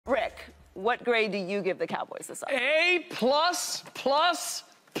what grade do you give the Cowboys this offseason? A++++.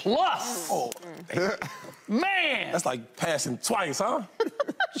 Oh, man! That's like passing twice, huh?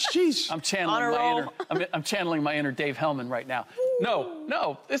 Sheesh. I'm channeling my inner Dave Helman right now.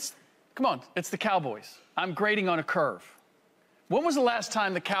 No, come on, it's the Cowboys. I'm grading on a curve. When was the last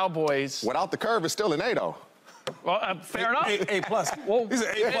time the Cowboys? Without the curve, it's still an A, though. Well, fair enough. A+. Well, he's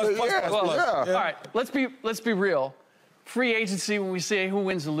an A+++++. All right, let's be real. Free agency, when we say who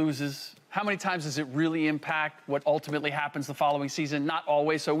wins and loses, how many times does it really impact what ultimately happens the following season? Not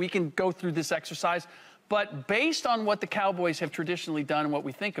always, so we can go through this exercise. But based on what the Cowboys have traditionally done and what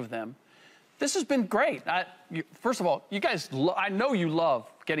we think of them, this has been great. First of all, you guys, I know you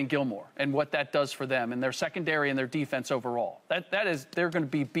love getting Gilmore and what that does for them and their secondary and their defense overall. They're going to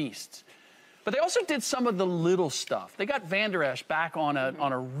be beasts. But they also did some of the little stuff. They got Van Der Esch back on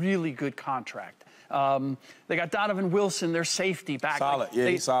a really good contract. They got Donovan Wilson, their safety, back. Solid,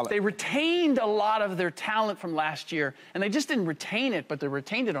 he's solid. They retained a lot of their talent from last year, and they just didn't retain it, but they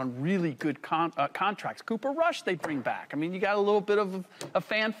retained it on really good contracts. Cooper Rush they bring back. I mean, you got a little bit of a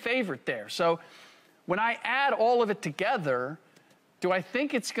fan favorite there. So when I add all of it together, do I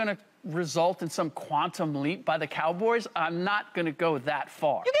think it's going to result in some quantum leap by the Cowboys? I'm not going to go that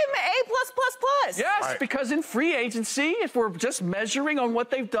far. You gave them an A++++. Yes, right. Because in free agency, if we're just measuring on what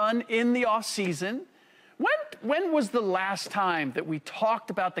they've done in the offseason, when was the last time that we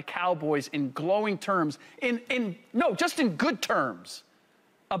talked about the Cowboys in glowing terms, just in good terms,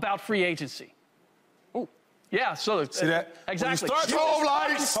 about free agency? Yeah, so see that? Exactly.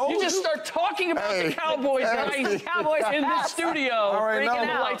 You just start talking about the Cowboys, Cowboys in the studio, and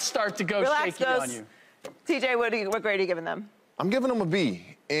the lights start to go shaky on you. TJ, what grade are you giving them? I'm giving them a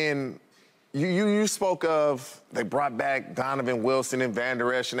B. And you spoke of they brought back Donovan Wilson and Van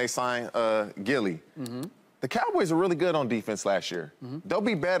Der Esch and they signed Gilly. Mm-hmm. The Cowboys are really good on defense last year. Mm-hmm. They'll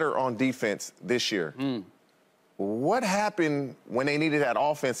be better on defense this year. What happened when they needed that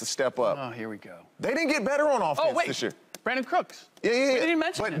offense to step up? Oh, here we go. They didn't get better on offense this year. Brandin Cooks. Yeah. We didn't even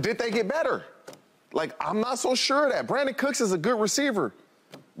mention But him. did they get better? Like, I'm not so sure of that. Brandin Cooks is a good receiver.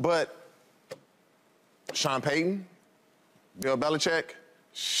 But Sean Payton, Bill Belichick,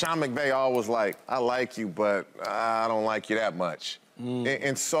 Sean McVay always like, I like you, but I don't like you that much.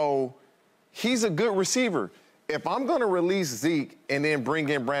 And so he's a good receiver. If I'm going to release Zeke and then bring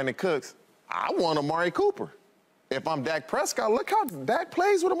in Brandin Cooks, I want Amari Cooper. If I'm Dak Prescott, look how Dak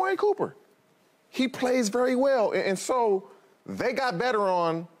plays with Amari Cooper. He plays very well. And so they got better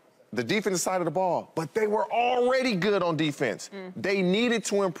on the defensive side of the ball, but they were already good on defense. They needed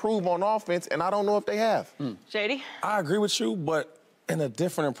to improve on offense, and I don't know if they have. Shady? I agree with you, but in a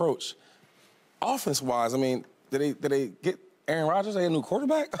different approach. Offense-wise, I mean, did they get Aaron Rodgers a new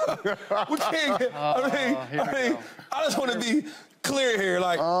quarterback? We can't get, I just want to be clear here.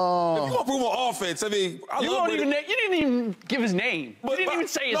 Like, if you want to improve on offense, I mean, you didn't even give his name. You didn't even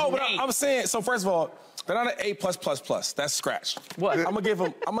say his name. No, but I'm saying, so first of all, they're not an A++++. That's scratch. What? I'm gonna give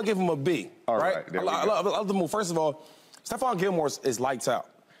him a B. All right. I love the move. First of all, Stephon Gilmore is lights out.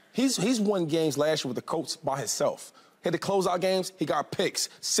 He's won games last year with the Colts by himself. He had to close out games. He got picks,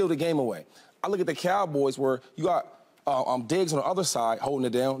 sealed the game away. I look at the Cowboys where you got Diggs on the other side holding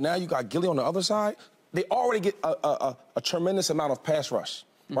it down. Now you got Gilly on the other side. They already get a tremendous amount of pass rush,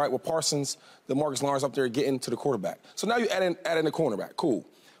 right? With Parsons, the Marcus Lawrence up there getting to the quarterback. So now you add in the cornerback. Cool.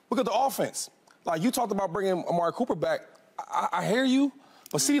 Look at the offense. Like, you talked about bringing Amari Cooper back. I hear you,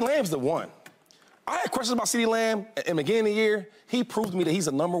 but CeeDee Lamb's the one. I had questions about CeeDee Lamb in the beginning of the year. He proved to me that he's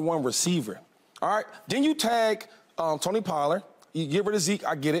a #1 receiver. All right? Then you tag Tony Pollard. You get rid of Zeke,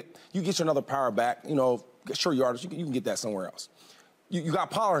 I get it. You get you another power back, you know, short yardage. You can get that somewhere else. You got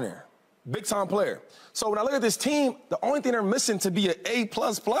Pollard in there. Big-time player. So when I look at this team, the only thing they're missing to be an A++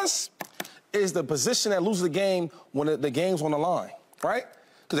 is the position that loses the game when the game's on the line, right?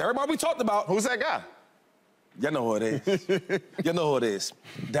 Because everybody we talked about. Who's that guy? Y'all know who it is. Y'all know who it is.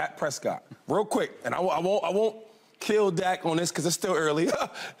 Dak Prescott. Real quick, and I won't kill Dak on this because it's still early.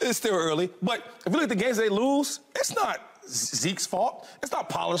 It's still early. But if you look at the games they lose, it's not Zeke's fault. It's not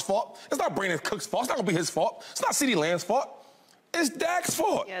Pollard's fault. It's not Brandin Cooks' fault. It's not going to be his fault. It's not CeeDee Lamb's fault. It's Dak's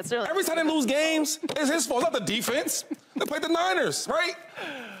fault. Yeah, it's really Every time they lose games, it's his fault. It's not the defense. They played the Niners, right?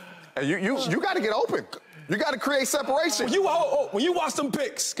 And you got to get open. You got to create separation. When you watch them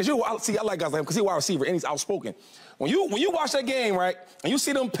picks, because I like guys like him because he's a wide receiver and he's outspoken. When you watch that game, right, and you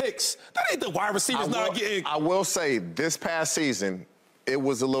see them picks, that ain't the wide receivers not getting. I will say, this past season, it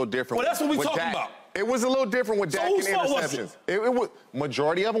was a little different. Well, that's what we're talking about. It was a little different with Dak and interceptions. It was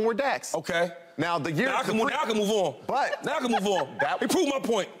majority of them were Dak's. Okay. Now the year. Now I can move on. But now I can move on. He proved my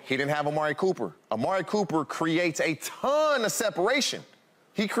point. He didn't have Amari Cooper. Amari Cooper creates a ton of separation.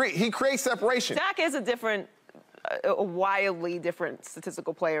 He creates separation. Dak is a wildly different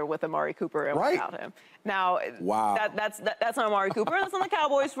statistical player with Amari Cooper and without him. Now, that's on Amari Cooper. That's on the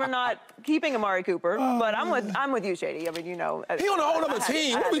Cowboys for not keeping Amari Cooper. But I'm with you, Shady. I mean, you know, he on a whole other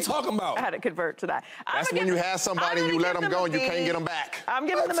team. What are we talking about? I had to convert to that. That's when you have somebody and you let them go and you can't get them back. I'm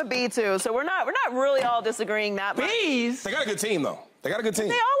giving them a B too. So we're not really all disagreeing that much. B's. They got a good team though. They got a good team.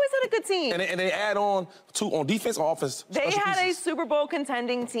 They always had a good team. And they add on defense or offense. They had a Super Bowl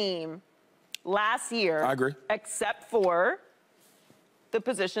contending team last year. I agree. Except for the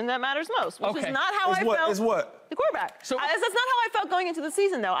position that matters most, which is not how I felt. Is what? The quarterback. So that's not how I felt going into the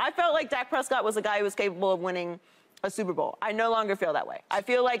season, though. I felt like Dak Prescott was a guy who was capable of winning a Super Bowl. I no longer feel that way. I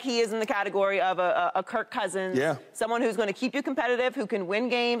feel like he is in the category of a Kirk Cousins, someone who's going to keep you competitive, who can win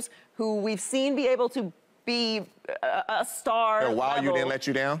games, who we've seen be able to be a star. And while you didn't let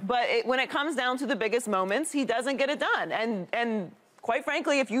you down. But when it comes down to the biggest moments, he doesn't get it done. And quite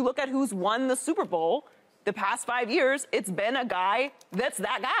frankly, if you look at who's won the Super Bowl the past 5 years, it's been a guy that's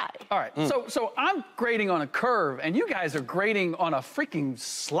that guy. All right, so I'm grading on a curve, and you guys are grading on a freaking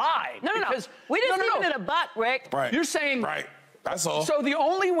slide. No. We just giving it a buck, Rick. Right. You're saying... Right. That's all. So the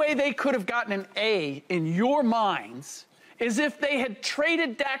only way they could have gotten an A in your minds is if they had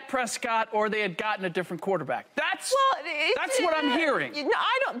traded Dak Prescott or they had gotten a different quarterback. That's what I'm hearing. No,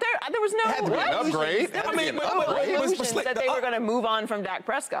 I don't. There was no. It had to be an upgrade. There was no that they were going to move on from Dak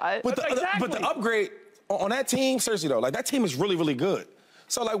Prescott. But the upgrade on that team, seriously though, like that team is really, really good.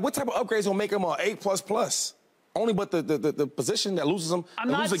 So like, what type of upgrades will make them an A++? Only but the position that loses them. I'm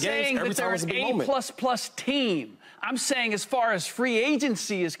not saying that they're an A++ team. I'm saying as far as free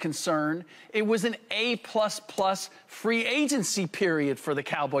agency is concerned, it was an A++ free agency period for the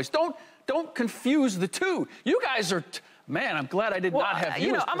Cowboys. Don't confuse the two. You guys are... Man, I'm glad I did not have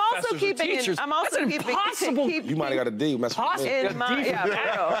you as I'm also keeping teachers. I'm also That's keeping impossible. You might have got a D.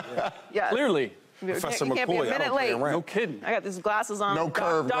 Clearly. Professor you can't be a McCoy, minute late. No kidding. I got these glasses on. No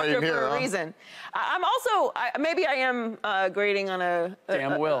curve doctor right here, for a reason. I'm also maybe I am grading on a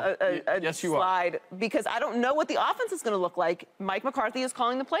yes, you slide because I don't know what the offense is going to look like. Mike McCarthy is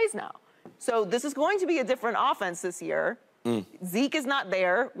calling the plays now, so this is going to be a different offense this year. Zeke is not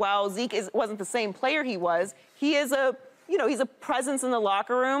there. While Zeke wasn't the same player he was, he is he's a presence in the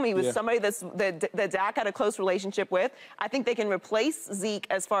locker room. He was somebody that Dak had a close relationship with. I think they can replace Zeke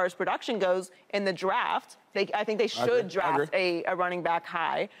as far as production goes in the draft. I think they should draft a running back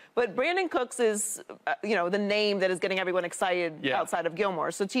high. But Brandin Cooks is, the name that is getting everyone excited outside of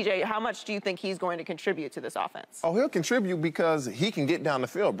Gilmore. So, TJ, how much do you think he's going to contribute to this offense? Oh, he'll contribute because he can get down the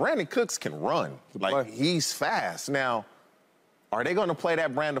field. Brandin Cooks can run. Like, he's fast. Now, are they going to play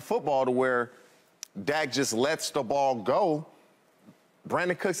that brand of football to where Dak just lets the ball go?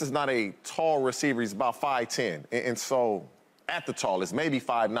 Brandin Cooks is not a tall receiver. He's about 5'10". And so, at the tallest, maybe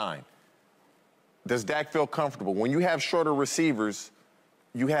 5'9". Does Dak feel comfortable? When you have shorter receivers,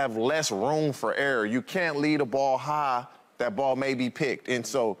 you have less room for error. You can't lead a ball high. That ball may be picked. And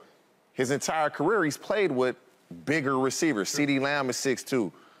so, his entire career, he's played with bigger receivers. CeeDee Lamb is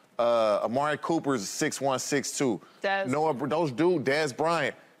 6'2". Amari Cooper is 6'1", 6'2". Dez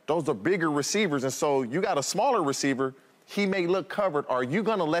Bryant. Those are bigger receivers, and so you got a smaller receiver. He may look covered. Are you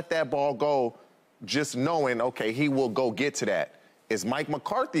going to let that ball go just knowing, okay, he will go get to that? Is Mike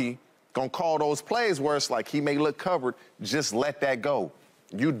McCarthy going to call those plays where it's like he may look covered, just let that go?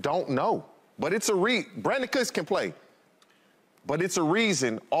 You don't know. But it's Brandin Cooks can play. But it's a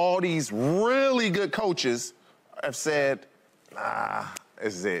reason all these really good coaches have said, nah,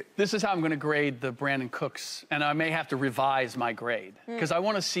 this is it. This is how I'm going to grade the Brandin Cooks, and I may have to revise my grade because I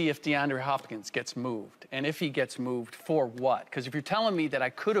want to see if DeAndre Hopkins gets moved, and if he gets moved, for what? Because if you're telling me that I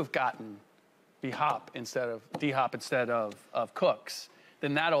could have gotten D-Hop instead of Cooks,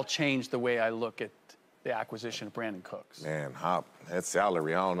 then that'll change the way I look at the acquisition of Brandin Cooks. Man, Hop, that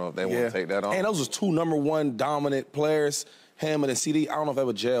salary, I don't know if they want to take that on. And those are two #1 dominant players, Hammond and CD. I don't know if they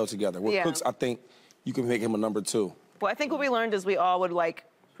ever gel together. With Cooks, I think you can make him a #2. Well, I think what we learned is we all would like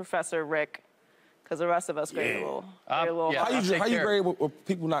Professor Rick, because the rest of us grade a little. How you grade with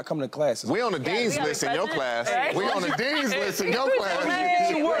people not coming to classes? We on the dean's list in your class. Right? We on the dean's list in your class.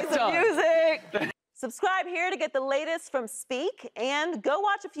 Get your work done. Music. Subscribe here to get the latest from Speak, and go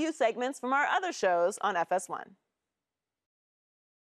watch a few segments from our other shows on FS1.